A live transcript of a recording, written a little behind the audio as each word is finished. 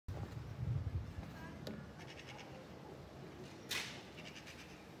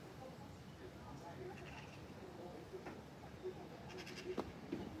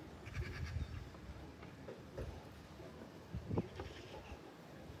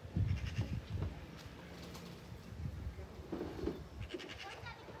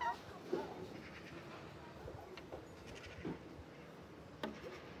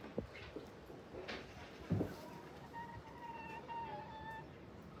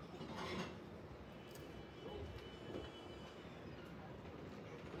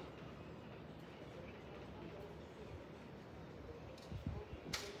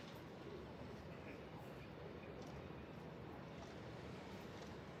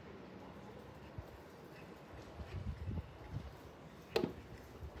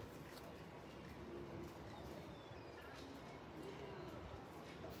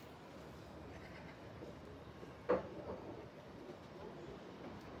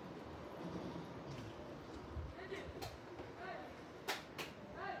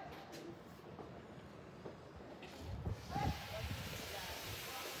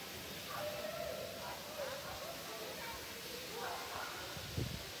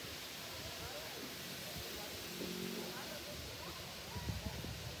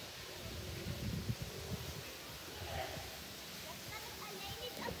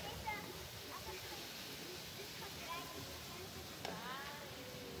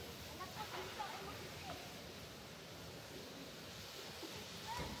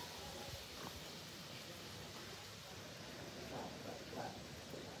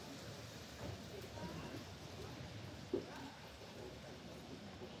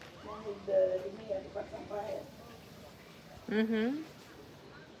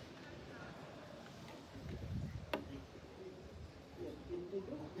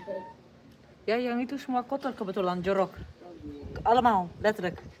Ja, yang itu semua kotor kebetulan, jorok. Allemaal,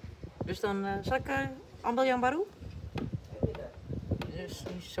 letterlijk. Dus dan zal ik ambil yang baru? Dus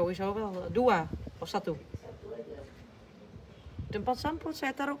sowieso wel. Dua of satu. Tempat sampel,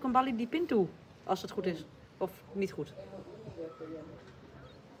 saya taruh kembali di pintu. Als het goed is. Of niet goed.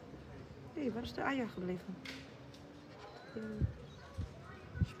 Hé, waar is de eier gebleven?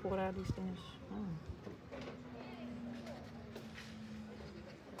 Sporadisch dinges. Oh.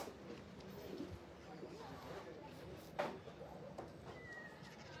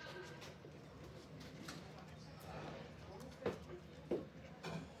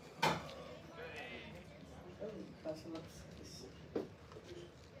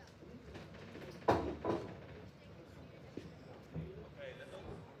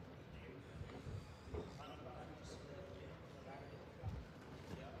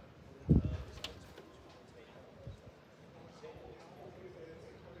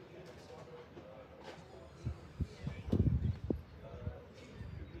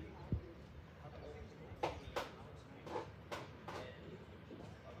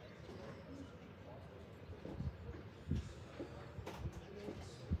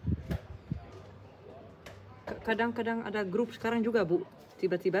 Kadang-kadang ada grup sekarang juga, Bu.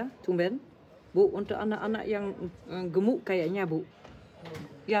 Tiba-tiba, tumben. Bu, untuk anak-anak yang gemuk kayaknya, Bu.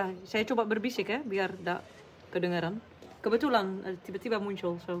 Ya, saya coba berbisik ya, biar tidak kedengaran. Kebetulan, tiba-tiba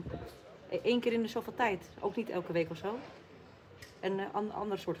muncul zo. 1 keer in de zoveel tijd. Ook niet elke week of zo. En een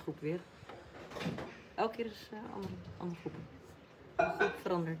ander soort groep weer. Elke keer is andere groepen. De groep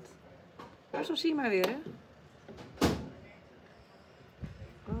verandert. Maar zo zie je maar weer, hè.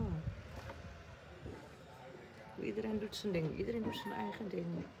 Iedereen doet zijn ding. Iedereen doet zijn eigen ding.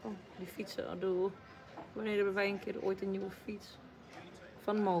 Oh, die fietsen. Adoe. Wanneer hebben wij een keer ooit een nieuwe fiets?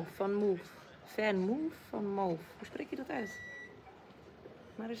 Van Move. Van Move. Van Move? Van Move. Hoe spreek je dat uit?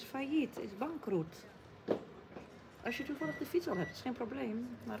 Maar is failliet. Is bankroet. Als je toevallig de fiets al hebt, is geen probleem.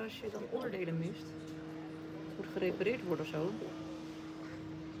 Maar als je dan onderdelen mist. Moet gerepareerd worden of zo.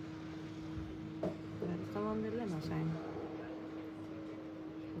 Ja, dat kan wel een dilemma zijn.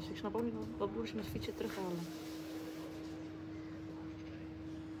 Dus ik snap ook niet wat broers met fietsen terughalen.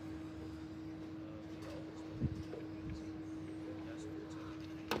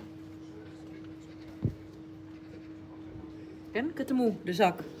 En ketemu, de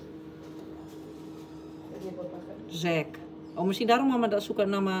zak. Zak. Oh, misschien daarom mama dat suka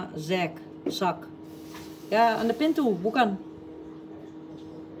nama zak, zak. Ja, aan de pintu, bukan.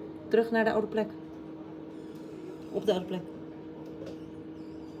 Terug naar de oude plek. Op de oude plek.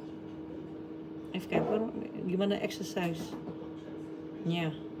 Even kijken hoor. Gimana exercise?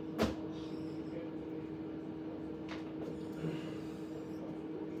 Ja.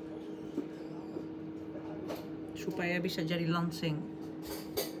 Supaya bisa jadi langsing.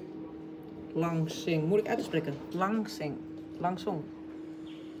 Langsing. Moeilijk uit te spreken. Langsing. Langsong.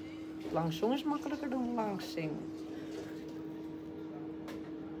 Langsong is makkelijker dan langsing.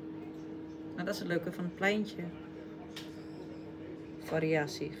 Nou, dat is het leuke van het pleintje.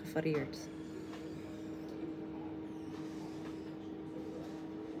 Variatie, gevarieerd.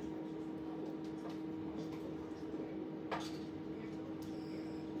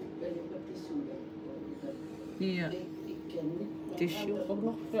 Ja. Tissue ook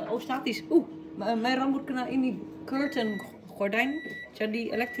nog. Oh, statisch. Oeh, mijn rambut kena ini curtain gordijn.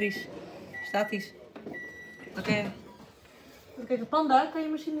 Jadi elektrisch. Statisch. Oké. Even kijken, Panda, kan je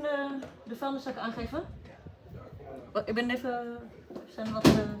misschien de vuilniszak aangeven? Ik ben even... Er zijn wat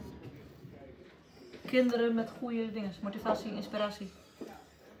kinderen met goede dingen. Motivatie, inspiratie.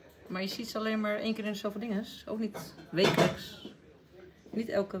 Maar je ziet ze alleen maar 1 keer in zoveel dingen. Ook niet wekelijks. Niet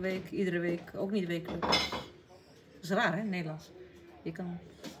elke week, iedere week. Ook niet wekelijks. Dat is raar, hè, Nederlands. Je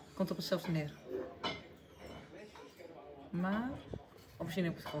komt op hetzelfde neer. Maar, of misschien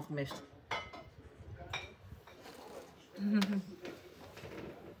heb ik het gewoon gemist.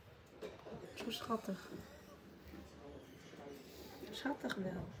 Zo schattig. Schattig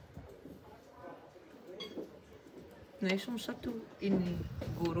wel. Nee, soms satu ini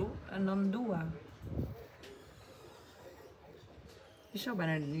guru en dan dua. Je zou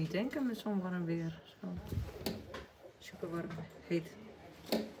bijna niet denken met zo'n warm weer. Zo. Super warm, heet.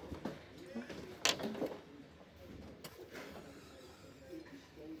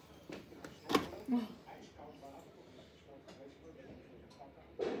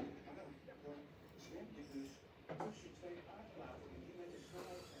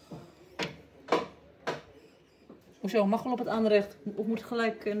 Hoezo? Mag wel op het aanrecht. Of moet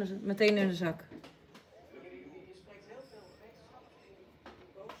gelijk meteen in de zak?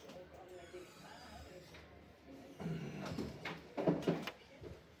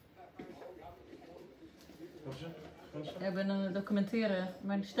 Ja, ik ben aan het documenteren.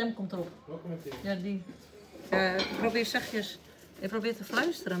 Mijn stem komt erop. Documenteren? Ja, die. Ik probeer zachtjes. Ik probeer te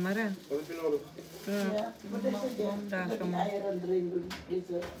fluisteren, maar ja. Wat heb je nodig? Ja, wat is het dan? Daar Met zo die maar. eieren erin doen.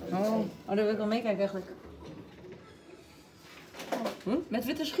 Oh, daar wil ik wel meekijken eigenlijk. Met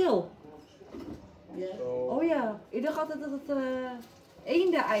witte schil. Ja. Oh ja, ik dacht altijd dat het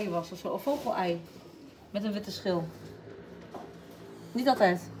eenden-ei was of zo, of vogelei. Met een witte schil. Niet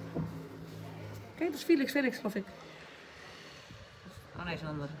altijd. Kijk, dat is Felix, geloof ik. Oh nee, is een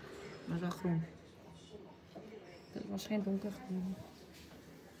andere. Dat is wel groen. Dat was geen donkergroen.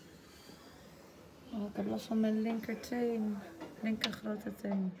 Oh, ik heb last van mijn linkerteen. Linker grote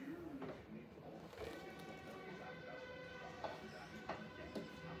teen.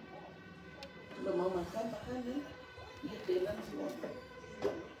 De mama kan niet. Je delen ze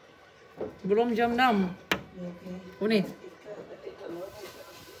Belom jam nam. Hoe niet?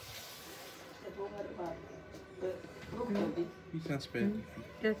 Iets aan het spelen.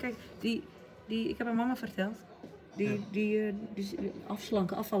 Ja, kijk, ik heb aan mama verteld. Die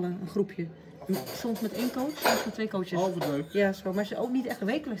afslanken, afvallen, een groepje. Soms met 1 coach, soms met 2 coaches. Oh, wat leuk. Ja, zo, maar ze ook niet echt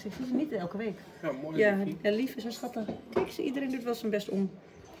wekelijks. Ik zie ze niet elke week. Ja, mooi. Ja, lief is zo schattig. Kijk, iedereen doet wel zijn best om.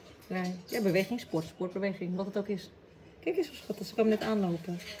 Ja, beweging, sportbeweging, wat het ook is. Kijk eens zo schattig, ze kwam net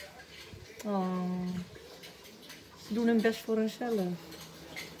aanlopen. Oh, ze doen hun best voor hunzelf.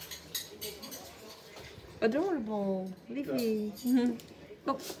 Adorable, liefie.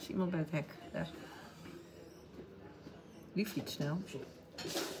 Oh, er is iemand bij het hek. Daar. Die fietst snel.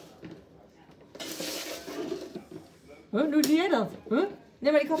 Huh, doe jij dat? Huh?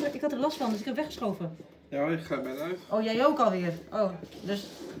 Nee, maar ik had er last van, dus ik heb weggeschoven. Ja, ik ga bijna uit. Oh, jij ook alweer? Oh,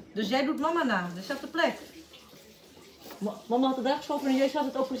 dus jij doet mama na, dezelfde plek. Mama had het daar geschoven en jij zat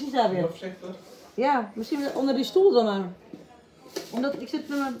het ook precies daar weer. Voorzichtig. Ja, misschien onder die stoel dan maar. Omdat ik zit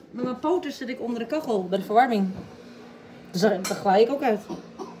met mijn poten zit ik onder de kachel bij de verwarming. Dus daar glij ik ook uit.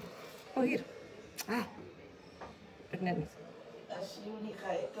 Oh, hier. Ah. Ik net niet. Als jullie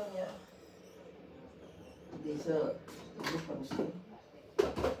ga ik dan ja. Deze van misschien.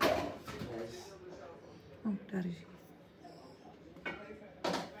 Oh, daar is hij.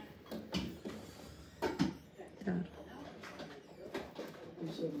 Daar.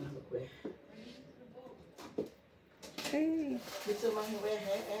 Dus mag ik weg. Hey. Dit mag ik weg,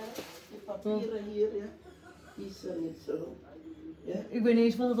 hè? Die papieren hier, ja. Die is er niet zo. Ja? Ik weet niet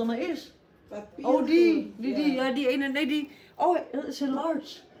eens wat het allemaal is. Papieren. Oh, die ene, nee, die. Oh, dat is een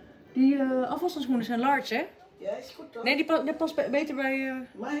large. Die afwashandschoenen zijn large, hè? Ja, is goed toch? Nee, die past beter bij.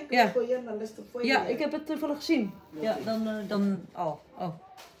 Mag ik ja. het voor je, dan is het voor je. Ja, ik heb het toevallig gezien. Ja, dan. Oh.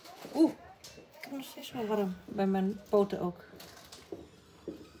 Oeh. Ik heb nog steeds wel warm bij mijn poten ook.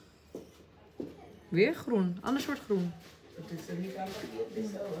 Weer groen, ander soort groen. Het is er niet aan papier, dit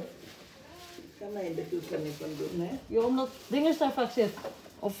is zo, hè? Kan mij de toestand niet van doen, hè? Ja, omdat dingen daar vaak zit.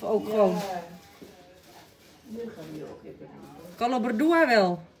 Of ook gewoon. Ja. Nu gaan we ook even doen. Callo Berdua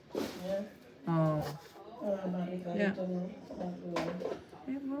wel. Ja. Oh. Maar ik ga Ja. het dan nog.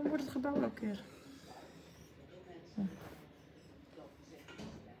 Ja, waarom wordt het gebouw elke keer?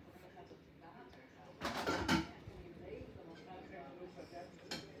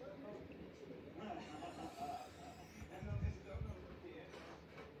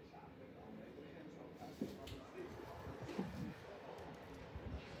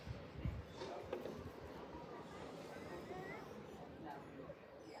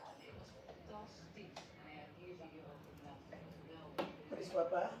 Wat is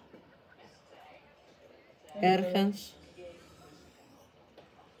papa? Ergens.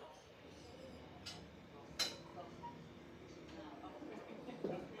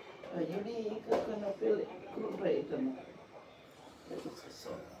 Jullie kunnen veel kroep eten. Dat is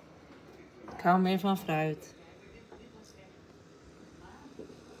gezond. Ik hou meer van fruit.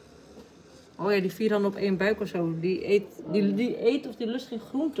 Oh ja, die 4 handen op 1 buik of zo. Die eet of die lust geen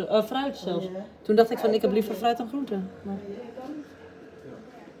groente, fruit zelfs. Ja. Toen dacht ik van, ik heb liever fruit dan groente.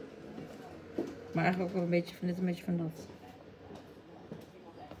 Maar eigenlijk ook wel een beetje van dit, een beetje van dat.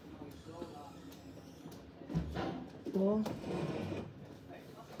 Oh.